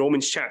in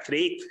Romans chapter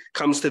 8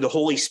 comes to the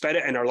Holy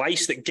Spirit in our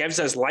lives that gives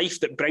us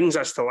life, that brings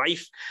us to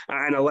life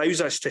and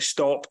allows us to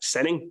stop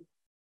sinning.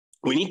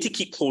 We need to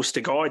keep close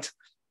to God.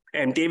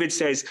 David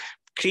says,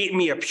 create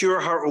me a pure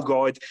heart, O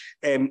God.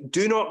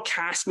 Do not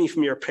cast me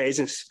from your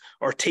presence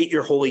or take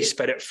your Holy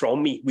Spirit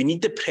from me. We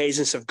need the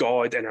presence of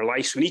God in our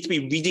lives. We need to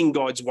be reading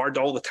God's word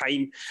all the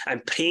time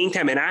and praying to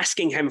him and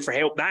asking him for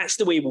help. That's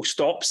the way we'll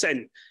stop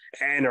sin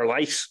in our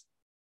lives.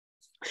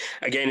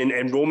 Again,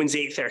 in Romans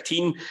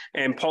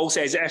 8:13, Paul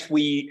says, if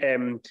we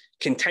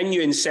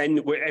continue in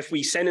sin, if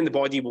we sin in the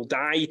body, we'll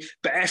die.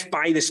 But if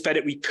by the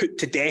Spirit we put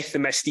to death the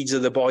misdeeds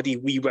of the body,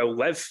 we will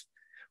live.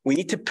 We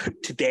need to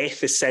put to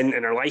death the sin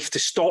in our life, to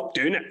stop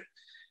doing it.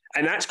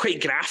 And that's quite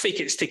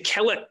graphic. It's to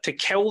kill it, to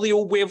kill the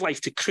old way of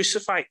life, to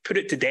crucify it, put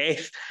it to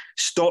death,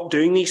 stop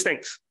doing these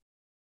things.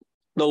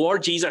 The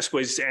Lord Jesus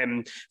was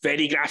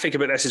very graphic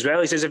about this as well.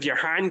 He says, if your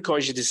hand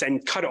causes you to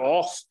sin, cut it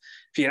off.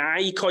 If your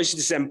eye causes you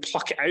to sin,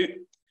 pluck it out.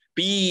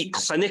 Be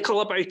clinical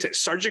about it,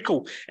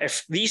 surgical.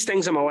 If these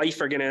things in my life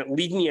are going to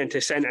lead me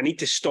into sin, I need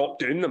to stop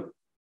doing them.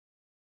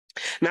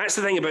 And that's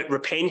the thing about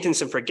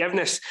repentance and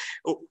forgiveness.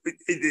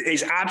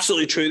 It's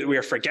absolutely true that we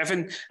are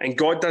forgiven and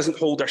God doesn't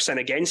hold our sin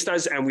against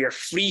us and we are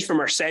free from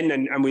our sin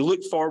and we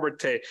look forward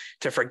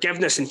to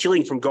forgiveness and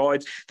healing from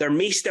God. There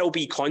may still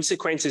be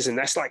consequences in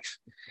this life.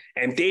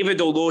 And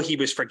David, although he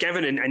was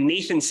forgiven, and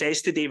Nathan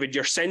says to David,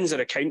 your sins are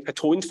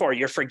atoned for,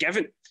 you're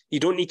forgiven. You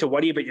don't need to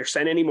worry about your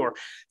sin anymore.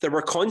 There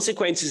were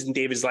consequences in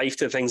David's life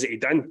to the things that he'd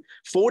done.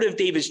 4 of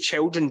David's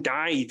children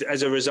died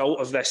as a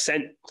result of this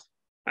sin.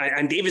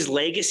 And David's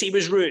legacy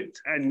was ruined.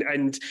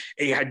 And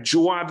he had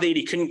Joab there.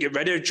 He couldn't get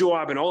rid of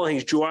Joab and all the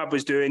things Joab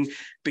was doing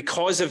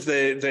because of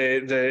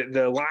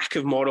the lack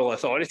of moral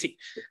authority,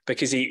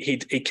 because he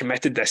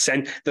committed this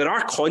sin. There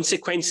are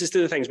consequences to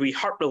the things. We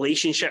hurt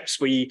relationships.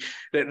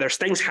 There's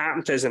things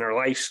happen to us in our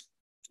lives,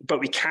 but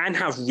we can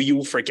have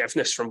real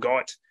forgiveness from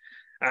God.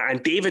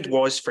 And David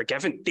was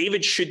forgiven.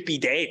 David should be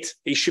dead.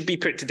 He should be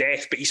put to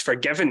death, but he's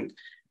forgiven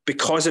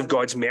because of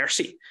God's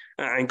mercy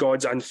and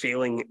God's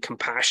unfailing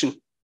compassion.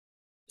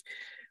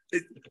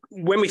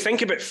 When we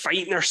think about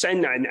fighting our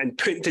sin and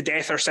putting to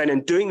death our sin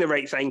and doing the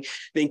right thing,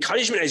 the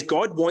encouragement is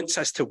God wants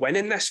us to win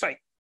in this fight.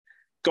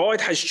 God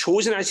has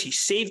chosen us. He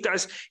saved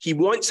us. He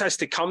wants us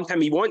to come to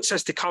him. He wants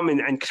us to come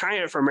and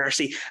cry out for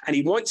mercy, and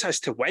he wants us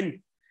to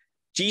win.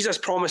 Jesus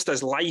promised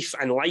us life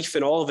and life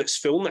in all of its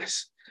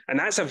fullness. And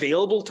that's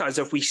available to us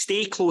if we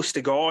stay close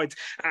to God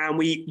and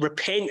we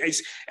repent.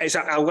 It's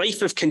a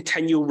life of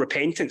continual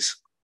repentance.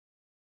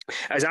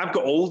 As I've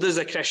got older as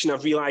a Christian,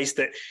 I've realised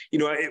that,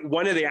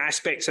 one of the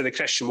aspects of the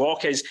Christian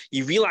walk is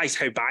you realise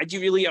how bad you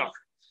really are.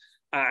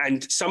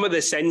 And some of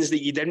the sins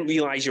that you didn't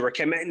realise you were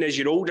committing as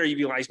you're older, you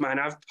realise, man,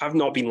 I've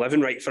not been living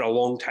right for a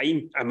long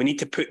time. And we need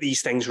to put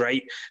these things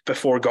right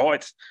before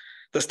God.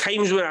 There's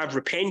times where I've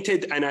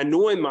repented and I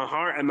know in my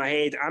heart and my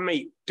head, I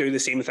might do the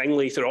same thing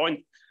later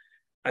on.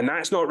 And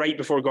that's not right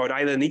before God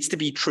either. There needs to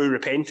be true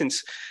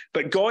repentance.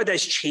 But God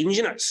is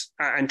changing us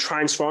and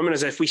transforming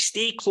us. If we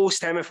stay close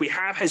to him, if we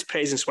have his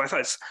presence with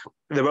us,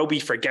 there will be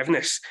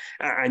forgiveness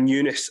and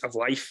newness of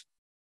life.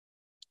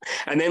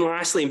 And then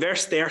lastly, in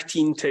verse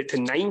 13 to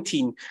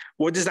 19,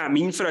 what does that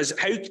mean for us?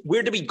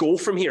 Where do we go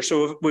from here?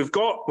 So we've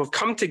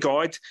come to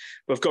God,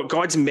 we've got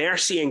God's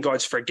mercy and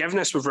God's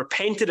forgiveness, we've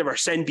repented of our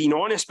sin, been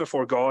honest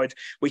before God,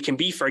 we can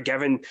be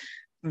forgiven.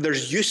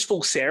 There's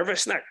useful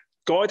service now.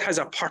 God has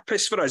a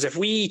purpose for us. If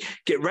we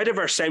get rid of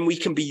our sin, we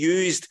can be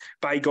used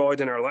by God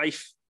in our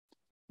life.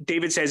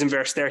 David says in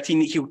verse 13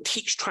 that he'll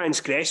teach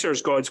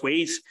transgressors God's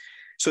ways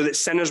so that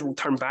sinners will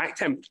turn back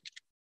to him.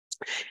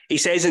 He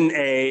says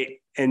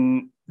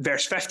in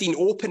verse 15,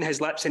 open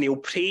his lips and he'll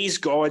praise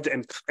God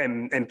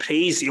and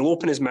praise. He'll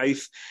open his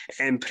mouth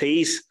and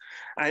praise.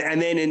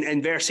 And then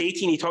in verse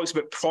 18, he talks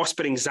about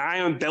prospering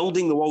Zion,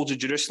 building the walls of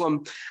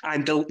Jerusalem,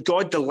 and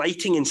God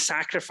delighting in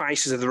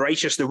sacrifices of the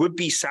righteous. There would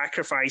be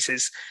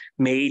sacrifices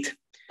made.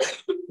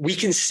 We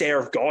can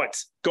serve God.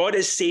 God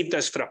has saved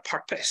us for a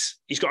purpose.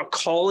 He's got a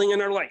calling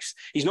in our lives.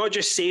 He's not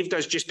just saved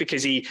us just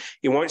because he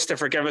wants to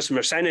forgive us from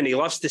our sin and he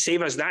loves to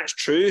save us. That's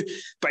true.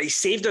 But he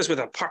saved us with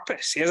a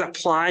purpose. He has a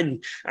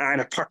plan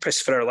and a purpose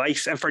for our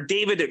lives. And for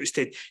David, it was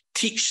to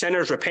teach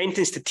sinners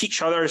repentance, to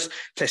teach others,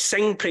 to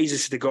sing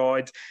praises to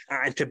God,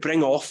 and to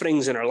bring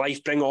offerings in our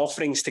life, bring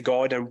offerings to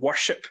God and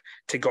worship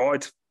to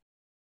God.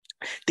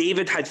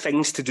 David had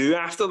things to do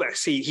after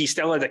this. He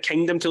still had a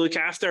kingdom to look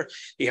after.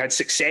 He had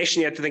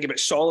succession. He had to think about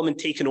Solomon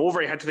taking over.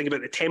 He had to think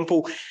about the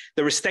temple.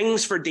 There was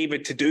things for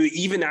David to do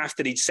even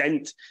after he'd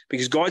sinned,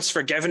 because God's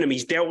forgiven him.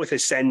 He's dealt with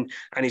his sin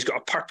and he's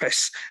got a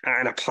purpose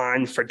and a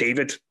plan for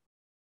David.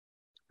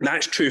 And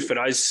that's true for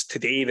us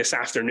today, this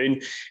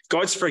afternoon.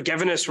 God's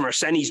forgiven us from our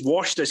sin. He's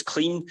washed us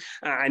clean,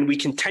 and we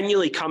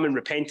continually come in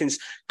repentance.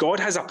 God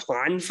has a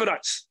plan for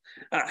us.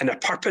 And a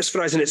purpose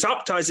for us, and it's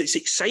up to us. It's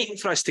exciting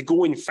for us to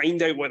go and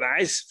find out what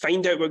that is,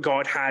 find out what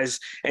God has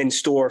in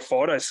store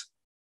for us.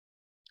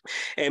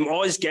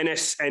 Os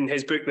Guinness, in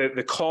his book,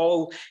 The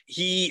Call,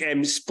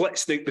 he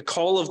splits the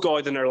call of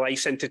God in our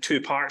lives into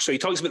two parts. So he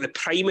talks about the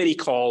primary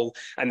call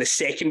and the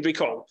secondary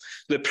call.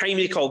 The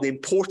primary call, the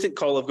important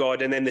call of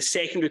God, and then the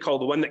secondary call,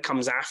 the one that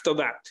comes after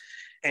that.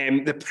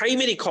 The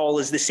primary call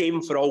is the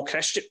same for all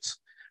Christians.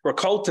 We're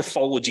called to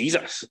follow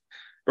Jesus.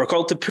 We're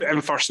called to put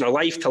him first in our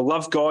life, to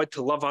love God,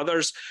 to love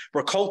others.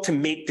 We're called to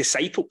make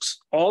disciples.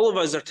 All of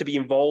us are to be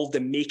involved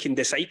in making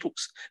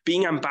disciples,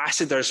 being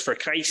ambassadors for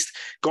Christ.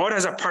 God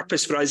has a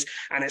purpose for us,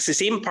 and it's the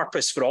same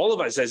purpose for all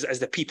of us as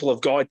the people of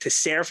God, to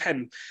serve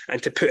him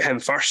and to put him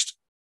first.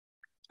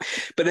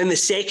 But then the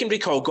secondary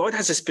call, God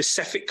has a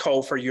specific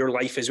call for your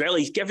life as well.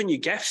 He's given you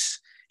gifts.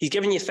 He's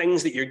given you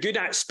things that you're good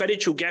at,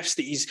 spiritual gifts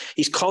that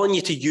he's calling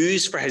you to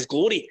use for his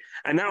glory.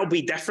 And that'll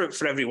be different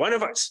for every one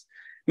of us.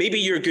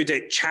 Maybe you're good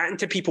at chatting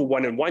to people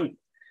one-on-one.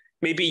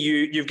 Maybe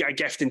you've got a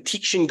gift in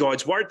teaching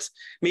God's word.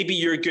 Maybe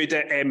you're good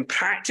at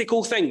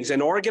practical things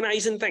and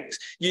organising things.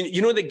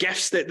 You know the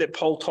gifts that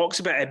Paul talks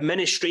about,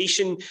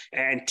 administration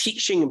and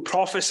teaching and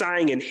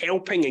prophesying and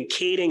helping and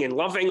caring and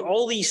loving,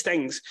 all these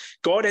things.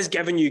 God has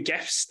given you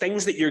gifts,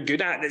 things that you're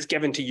good at that's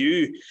given to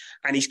you,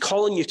 and he's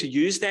calling you to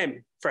use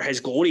them for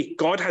his glory.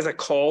 God has a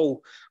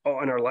call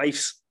on our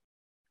lives.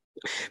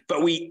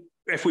 But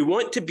if we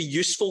want to be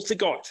useful to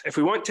God, if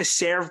we want to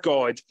serve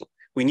God,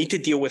 we need to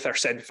deal with our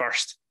sin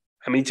first.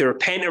 And we need to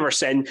repent of our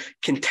sin,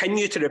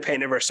 continue to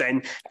repent of our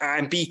sin,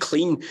 and be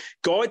clean.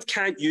 God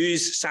can't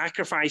use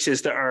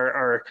sacrifices that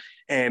are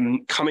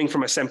coming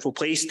from a sinful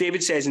place.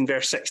 David says in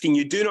verse 16,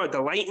 you do not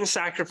delight in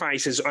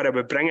sacrifices, or I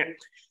would bring it.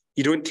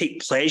 You don't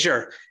take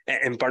pleasure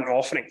in burnt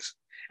offerings.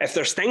 If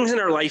there's things in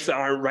our life that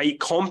aren't right,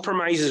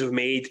 compromises we've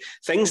made,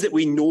 things that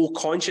we know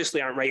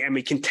consciously aren't right, and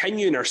we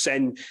continue in our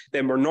sin,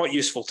 then we're not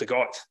useful to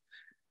God.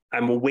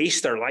 And we'll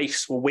waste our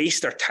lives, we'll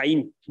waste our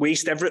time,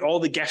 waste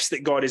all the gifts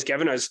that God has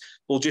given us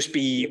will just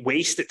be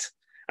wasted.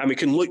 And we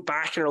can look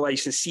back in our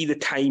lives and see the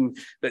time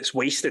that's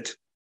wasted.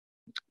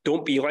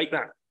 Don't be like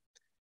that.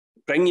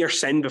 Bring your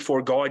sin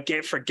before God,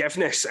 get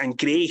forgiveness and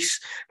grace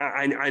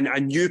and a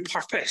new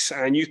purpose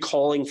and a new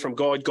calling from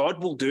God.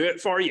 God will do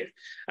it for you,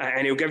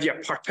 and he'll give you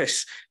a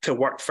purpose to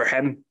work for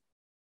him.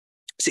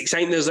 It's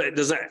exciting.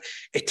 There's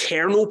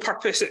eternal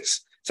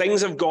purposes.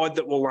 Things of God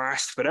that will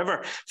last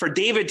forever. For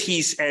David,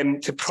 he's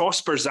to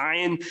prosper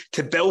Zion,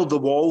 to build the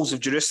walls of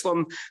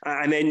Jerusalem.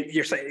 And then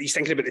he's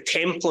thinking about the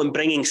temple and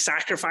bringing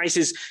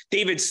sacrifices.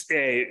 David's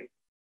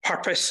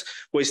purpose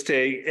was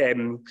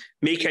to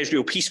make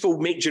Israel peaceful,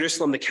 make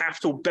Jerusalem the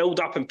capital,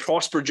 build up and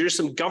prosper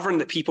Jerusalem, govern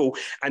the people,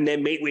 and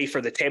then make way for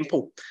the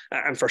temple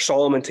and for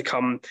Solomon to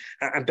come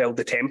and build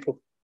the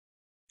temple.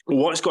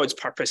 What's God's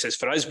purpose is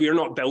for us? We're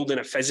not building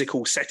a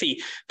physical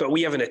city, but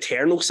we have an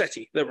eternal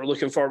city that we're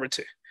looking forward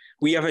to.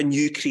 We have a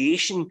new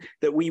creation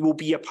that we will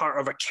be a part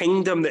of, a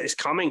kingdom that is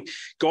coming.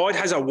 God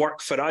has a work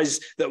for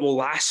us that will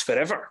last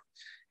forever.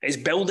 It's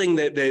building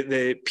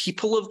the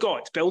people of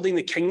God, building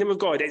the kingdom of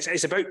God.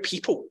 It's about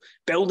people,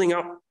 building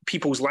up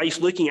people's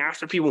life, looking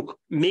after people,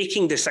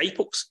 making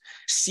disciples,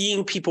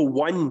 seeing people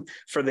won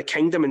for the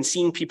kingdom and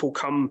seeing people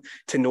come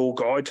to know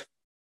God.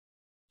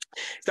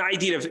 It's the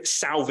idea of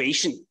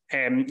salvation.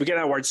 We get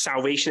that word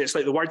salvation. It's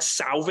like the word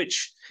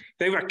salvage.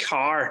 Think of a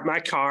car. My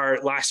car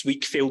last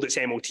week failed its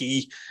MOT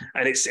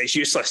and it's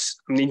useless.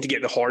 I need to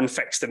get the horn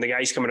fixed. And the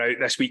guy's coming out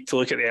this week to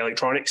look at the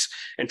electronics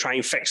and try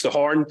and fix the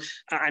horn.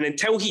 And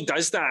until he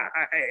does that,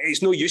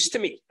 it's no use to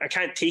me. I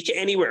can't take it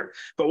anywhere.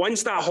 But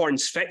once that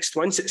horn's fixed,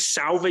 once it's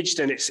salvaged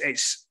and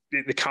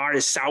the car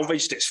is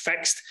salvaged, it's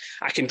fixed,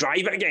 I can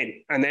drive it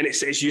again. And then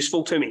it's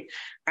useful to me.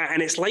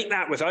 And it's like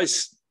that with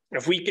us.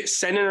 If we've got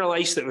sin in our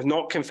lives that we've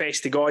not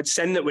confessed to God,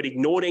 sin that we're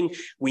ignoring,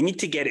 we need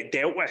to get it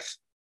dealt with.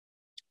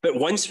 But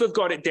once we've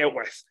got it dealt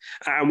with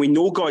and we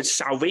know God's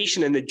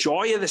salvation and the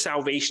joy of the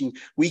salvation,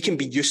 we can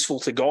be useful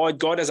to God.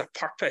 God has a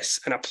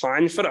purpose and a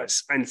plan for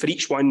us and for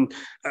each one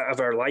of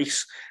our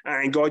lives.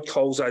 And God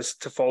calls us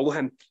to follow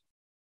him.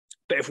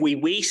 But if we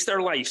waste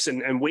our lives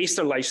and waste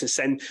our lives in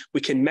sin, we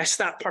can miss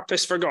that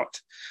purpose for God.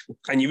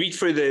 And you read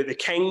through the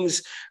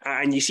kings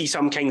and you see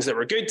some kings that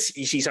were good.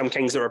 You see some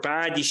kings that were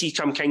bad. You see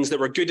some kings that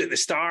were good at the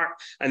start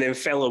and then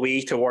fell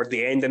away toward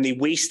the end, and they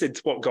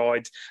wasted what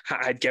God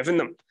had given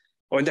them.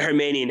 I wonder how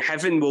many in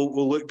heaven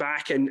will look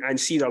back and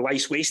see their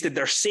lives wasted.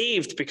 They're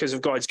saved because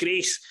of God's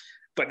grace,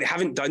 but they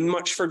haven't done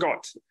much for God.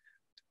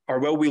 Or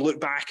will we look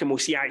back and we'll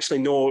see,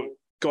 actually, no,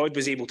 God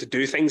was able to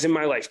do things in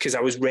my life because I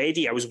was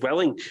ready, I was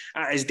willing.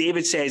 As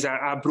David says,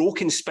 a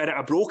broken spirit,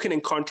 a broken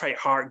and contrite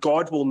heart,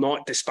 God will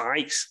not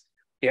despise.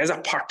 He has a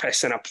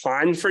purpose and a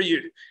plan for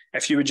you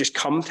if you would just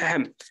come to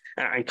him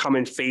and come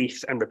in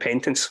faith and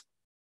repentance.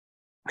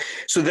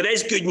 So there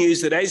is good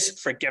news, there is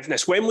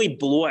forgiveness. When we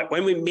blow it,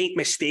 when we make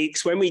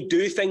mistakes, when we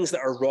do things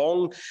that are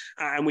wrong,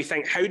 and we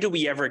think, how do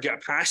we ever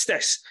get past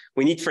this?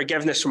 We need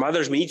forgiveness from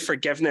others. We need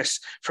forgiveness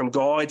from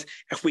God.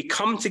 If we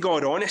come to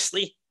God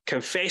honestly,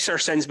 confess our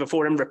sins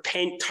before him,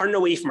 repent, turn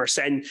away from our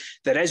sin,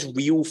 there is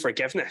real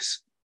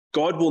forgiveness.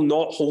 God will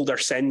not hold our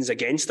sins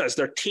against us.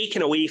 They're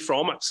taken away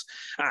from us.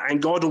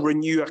 And God will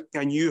renew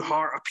a new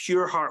heart, a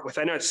pure heart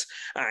within us,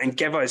 and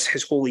give us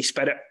his Holy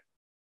Spirit.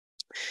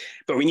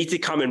 But we need to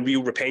come in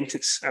real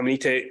repentance, and we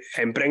need to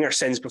bring our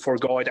sins before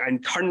God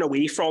and turn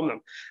away from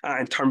them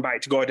and turn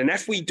back to God. And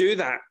if we do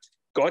that,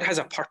 God has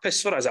a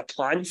purpose for us, a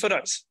plan for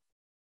us.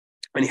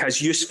 And he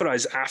has use for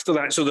us after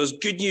that. So there's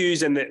good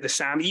news in the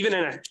psalm, even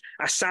in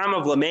a psalm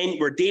of lament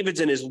where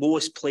David's in his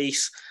lowest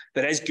place,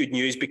 there is good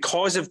news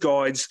because of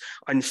God's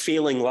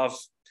unfailing love,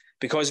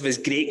 because of his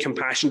great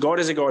compassion. God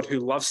is a God who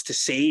loves to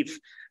save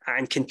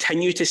and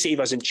continue to save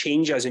us and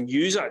change us and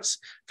use us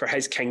for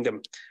his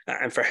kingdom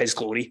and for his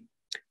glory.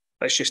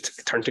 Let's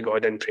just turn to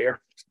God in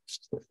prayer.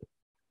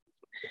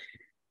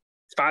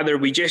 Father,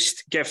 we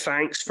just give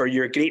thanks for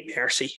your great mercy.